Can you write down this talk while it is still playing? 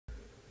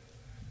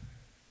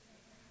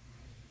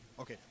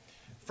Okay.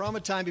 From a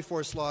Time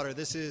Before Slaughter,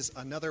 this is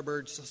Another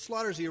Bird.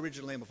 Slaughter's the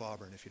original name of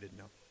Auburn, if you didn't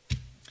know.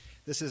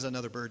 This is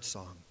Another Bird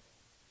song.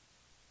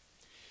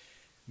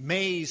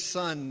 May,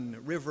 sun,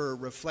 river,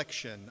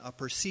 reflection, a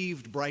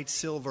perceived bright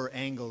silver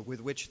angle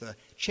with which the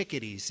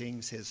chickadee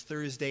sings his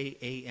Thursday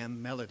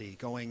a.m. melody,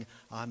 going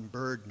on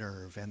bird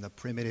nerve and the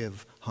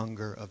primitive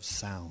hunger of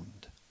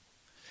sound.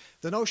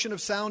 The notion of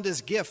sound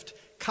is gift,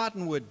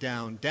 cottonwood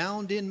down,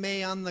 downed in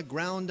May on the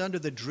ground under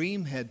the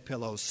dream head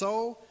pillow,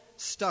 so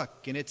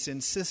stuck in its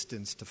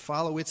insistence to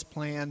follow its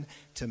plan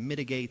to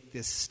mitigate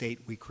this state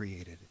we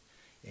created.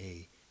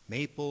 A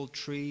maple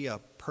tree, a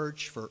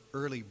perch for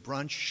early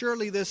brunch.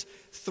 Surely this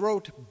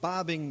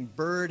throat-bobbing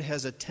bird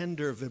has a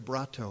tender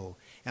vibrato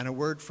and a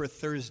word for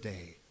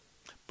Thursday.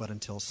 But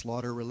until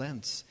slaughter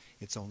relents,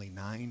 it's only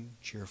 9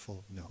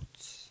 cheerful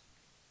notes.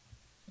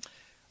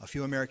 A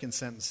few American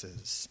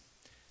sentences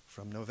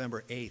from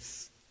November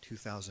 8th,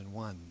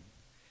 2001.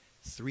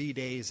 3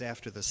 days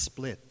after the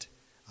split,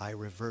 I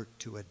revert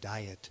to a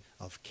diet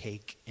of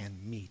cake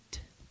and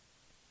meat.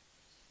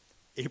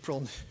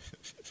 April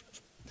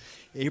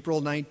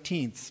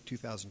 19th,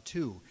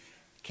 2002,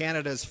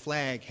 Canada's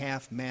flag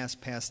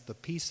half-mast past the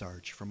Peace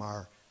Arch from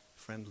our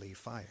friendly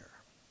fire.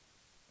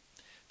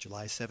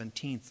 July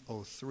 17th,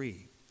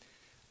 03,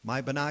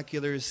 my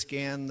binoculars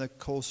scan the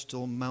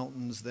coastal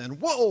mountains, then,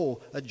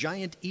 whoa, a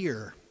giant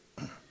ear.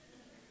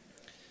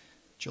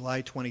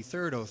 July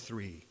 23rd,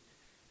 03,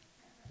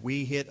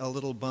 we hit a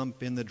little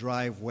bump in the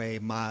driveway.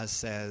 Ma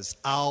says,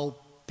 "Ow,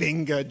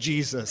 binga,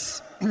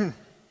 Jesus."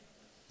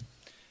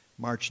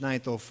 March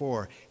 9th,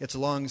 04, it's a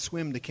long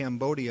swim to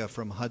Cambodia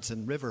from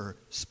Hudson River,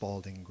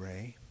 Spalding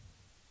Gray.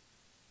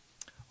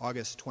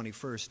 August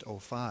 21st,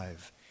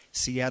 05,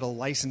 Seattle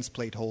license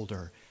plate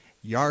holder.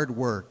 Yard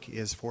work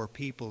is for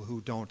people who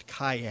don't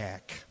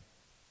kayak.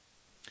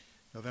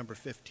 November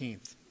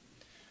 15th,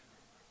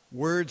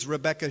 words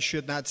Rebecca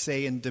should not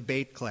say in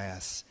debate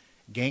class.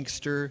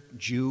 Gangster,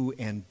 Jew,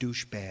 and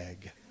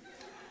douchebag.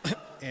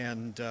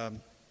 And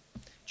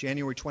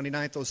January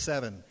 29th,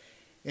 07,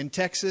 in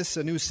Texas,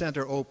 a new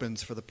center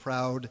opens for the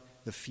proud,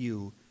 the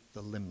few,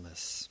 the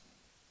limbless.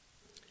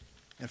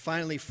 And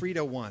finally,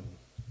 Frida 1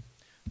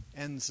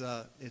 ends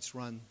its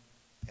run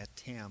at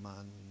TAM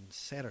on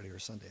Saturday or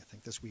Sunday, I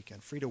think, this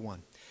weekend. Frida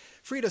 1.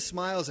 Frida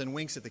smiles and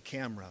winks at the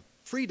camera.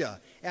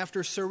 Frida,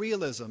 after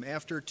surrealism,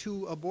 after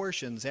 2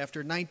 abortions,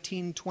 after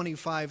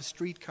 1925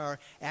 streetcar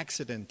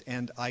accident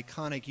and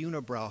iconic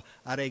unibrow,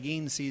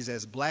 Aregin sees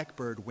as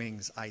blackbird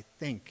wings, I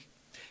think.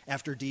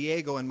 After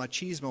Diego and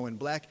machismo in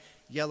black,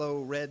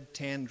 yellow, red,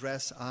 tan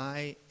dress,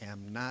 I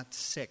am not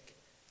sick,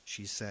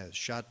 she says,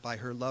 shot by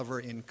her lover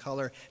in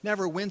color,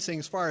 never wincing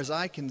as far as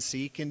I can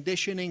see,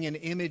 conditioning an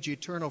image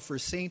eternal for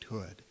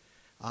sainthood.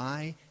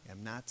 I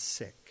am not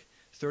sick.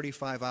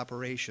 35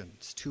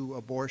 operations, 2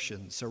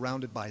 abortions,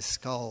 surrounded by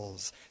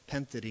skulls,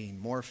 pethidine,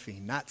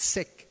 morphine. Not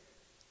sick,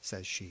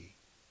 says she.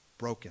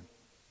 Broken.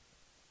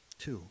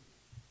 2.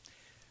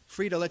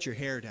 Frida, let your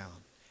hair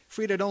down.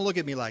 Frida, don't look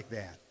at me like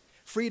that.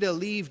 Frida,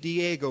 leave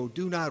Diego.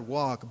 Do not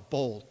walk.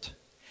 Bolt.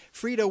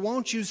 Frida,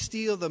 won't you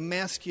steal the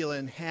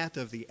masculine hat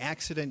of the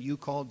accident you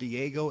call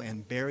Diego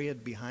and bury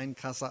it behind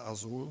Casa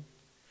Azul?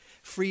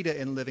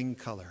 Frida in living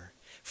color.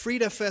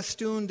 Frida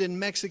festooned in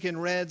Mexican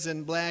reds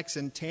and blacks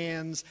and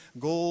tans,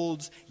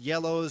 golds,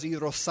 yellows, y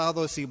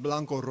rosados y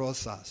blanco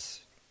rosas.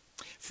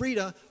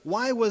 Frida,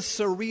 why was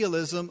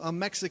surrealism a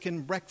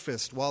Mexican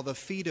breakfast while the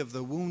feet of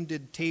the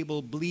wounded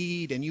table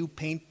bleed and you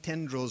paint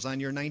tendrils on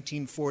your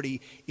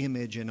 1940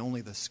 image and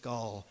only the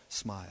skull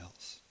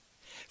smiles?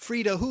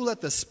 Frida, who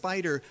let the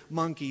spider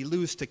monkey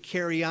loose to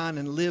carry on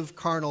and live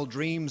carnal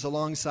dreams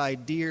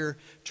alongside deer,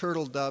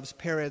 turtle doves,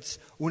 parrots,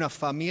 una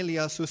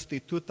familia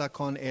sustituta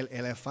con el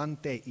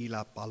elefante y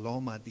la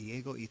paloma,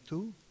 Diego y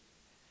tú?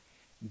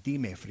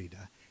 Dime,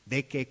 Frida,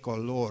 ¿de qué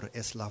color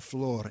es la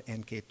flor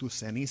en que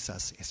tus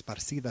cenizas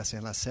esparcidas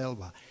en la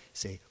selva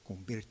se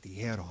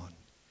convirtieron?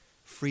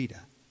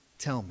 Frida,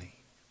 tell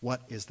me,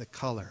 what is the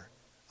color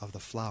of the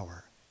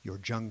flower your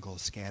jungle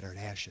scattered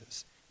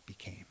ashes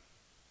became?